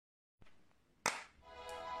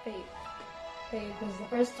Faith. Faith is the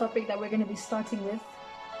first topic that we're going to be starting with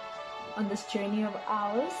on this journey of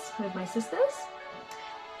ours with my sisters.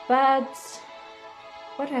 But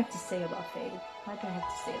what do I have to say about faith? What do I have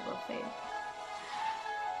to say about faith?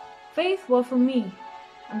 Faith, well, for me,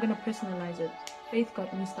 I'm going to personalize it. Faith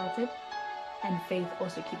got me started, and faith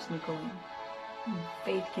also keeps me going.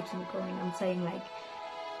 Faith keeps me going. I'm saying, like,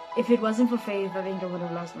 if it wasn't for faith, I think I would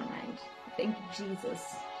have lost my mind. Thank you,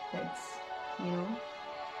 Jesus. That's,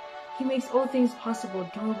 He makes all things possible,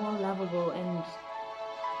 doable, lovable, and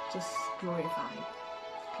just glorified.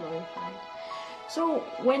 Glorified. So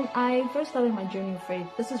when I first started my journey of faith,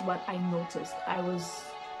 this is what I noticed. I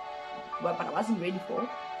wasn't ready for,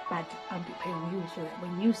 but I'm preparing you so that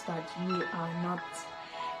when you start, you are not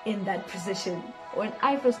in that position. When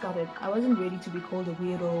I first started, I wasn't ready to be called a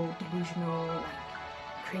weirdo, delusional, like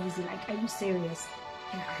crazy. Like, are you serious?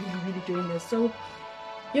 Are you really doing this? So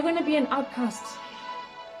you're going to be an outcast.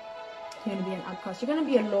 You're going to be an outcast. You're going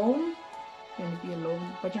to be alone. You're going to be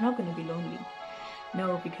alone, but you're not going to be lonely.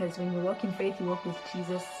 No, because when you walk in faith, you walk with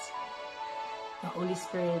Jesus, the Holy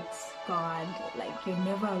Spirit, God. Like, you're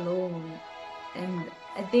never alone. And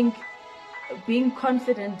I think being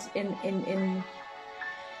confident in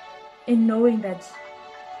knowing that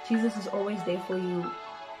Jesus is always there for you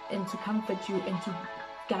and to comfort you and to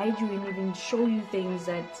guide you and even show you things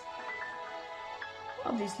that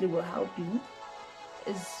obviously will help you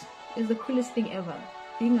is the coolest thing ever.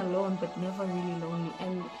 Being alone but never really lonely.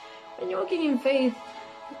 And when you're walking in faith,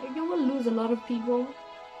 you will lose a lot of people,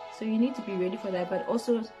 so you need to be ready for that. But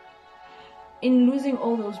also, in losing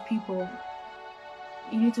all those people,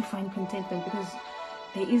 you need to find contentment, because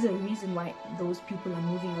there is a reason why those people are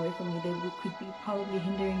moving away from you. They could be probably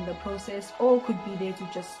hindering the process, or could be there to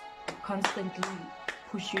just constantly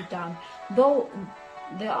push you down. Though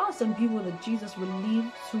there are some people that Jesus will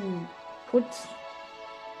leave to put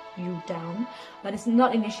you down, but it's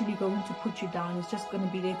not initially going to put you down. It's just going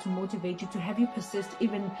to be there to motivate you, to have you persist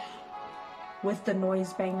even with the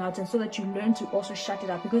noise bang out, and so that you learn to also shut it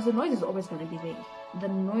up, because the noise is always going to be there. The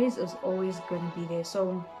noise is always going to be there.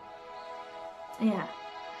 So yeah,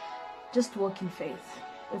 just walk in faith.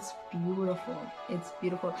 It's beautiful. It's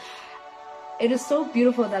beautiful. It is so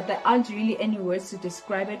beautiful that there aren't really any words to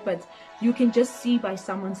describe it, but you can just see by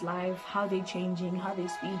someone's life how they're changing, how they're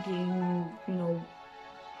speaking,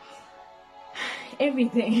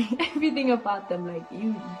 everything about them. Like,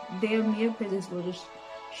 their mere presence will just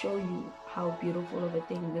show you how beautiful of a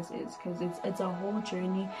thing this is, because it's a whole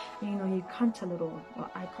journey. You can't tell it all.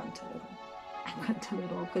 Well, I can't tell it all. I can't tell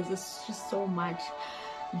it all, because there's just so much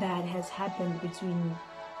that has happened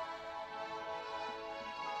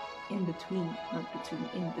in between.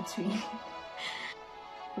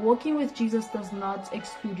 Walking with Jesus does not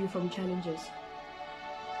exclude you from challenges.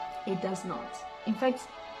 It does not. In fact,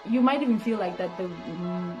 you might even feel like that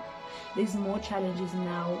there's more challenges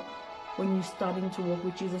now when you're starting to walk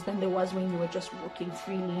with Jesus than there was when you were just walking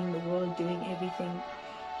freely in the world, doing everything.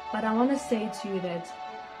 But I want to say to you that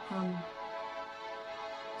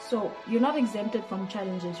so you're not exempted from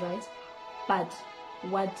challenges, right? But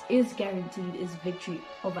what is guaranteed is victory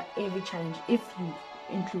over every challenge if you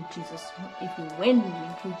include Jesus, when you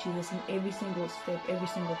include Jesus in every single step, every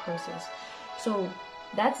single process. So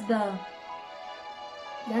that's the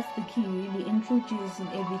key, really. Include Jesus in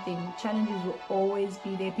everything. Challenges will always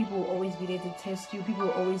be there. People will always be there to test you. People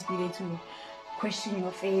will always be there to question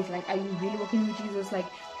your faith. Like, are you really walking with Jesus? Like,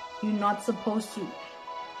 you're not supposed to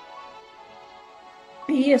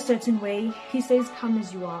be a certain way. He says, come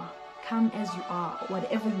as you are. Come as you are.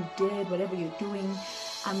 Whatever you did, whatever you're doing.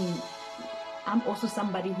 I mean, I'm also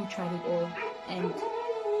somebody who tried it all. And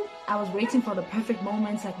I was waiting for the perfect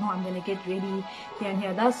moments. Like, no, I'm going to get ready here and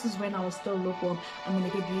here. That's just when I was still lukewarm. I'm going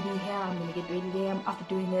to get ready here. I'm going to get ready there. After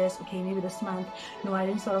doing this, okay, maybe this month. No, I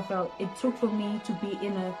didn't sort of felt. It took for me to be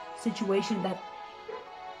in a situation that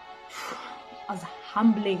was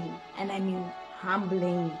humbling. And I mean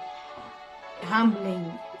humbling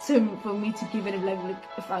for me to give it like, look,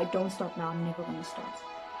 if I don't start now, I'm never going to start.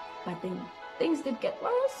 But then things did get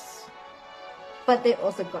worse, but they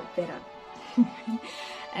also got better.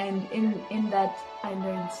 And in that, I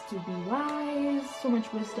learned to be wise, so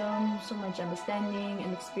much wisdom, so much understanding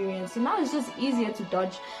and experience. And now it's just easier to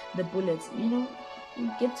dodge the bullets. You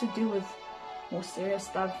get to deal with more serious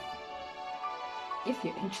stuff if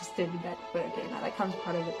you're interested in that further. Now that comes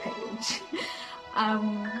part of the package.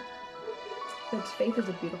 But faith is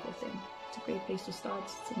a beautiful thing. It's a great place to start.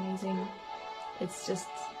 It's amazing. It's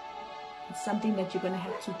something that you're going to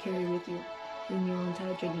have to carry with you in your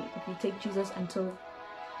entire journey. If you take Jesus until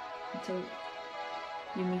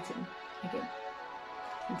you meet him again,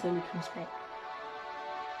 until he comes back.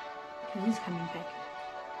 Because he's coming back.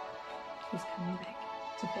 He's coming back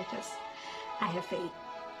to fetch us. I have faith.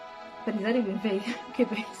 But is that even faith? Okay,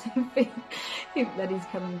 but it's faith that he's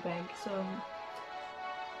coming back. So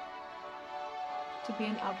to be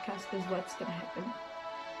an outcast is what's gonna happen.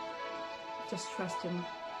 Just trust him.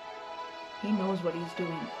 He knows what he's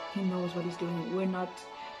doing. He knows what he's doing.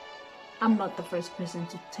 I'm not the first person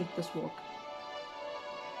to take this walk.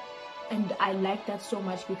 And I like that so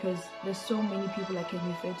much because there's so many people I can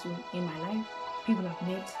refer to in my life. People I've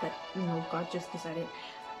met that, God just decided,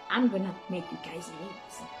 I'm gonna make you guys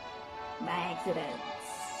meet by accident.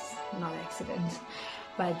 Not accident.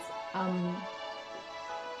 But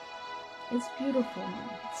it's beautiful, man.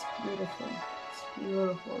 It's beautiful. It's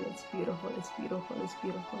beautiful. It's beautiful. It's beautiful. It's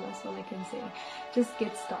beautiful. That's all I can say. Just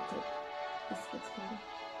get started. Just get started.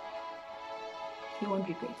 You won't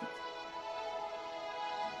regret it.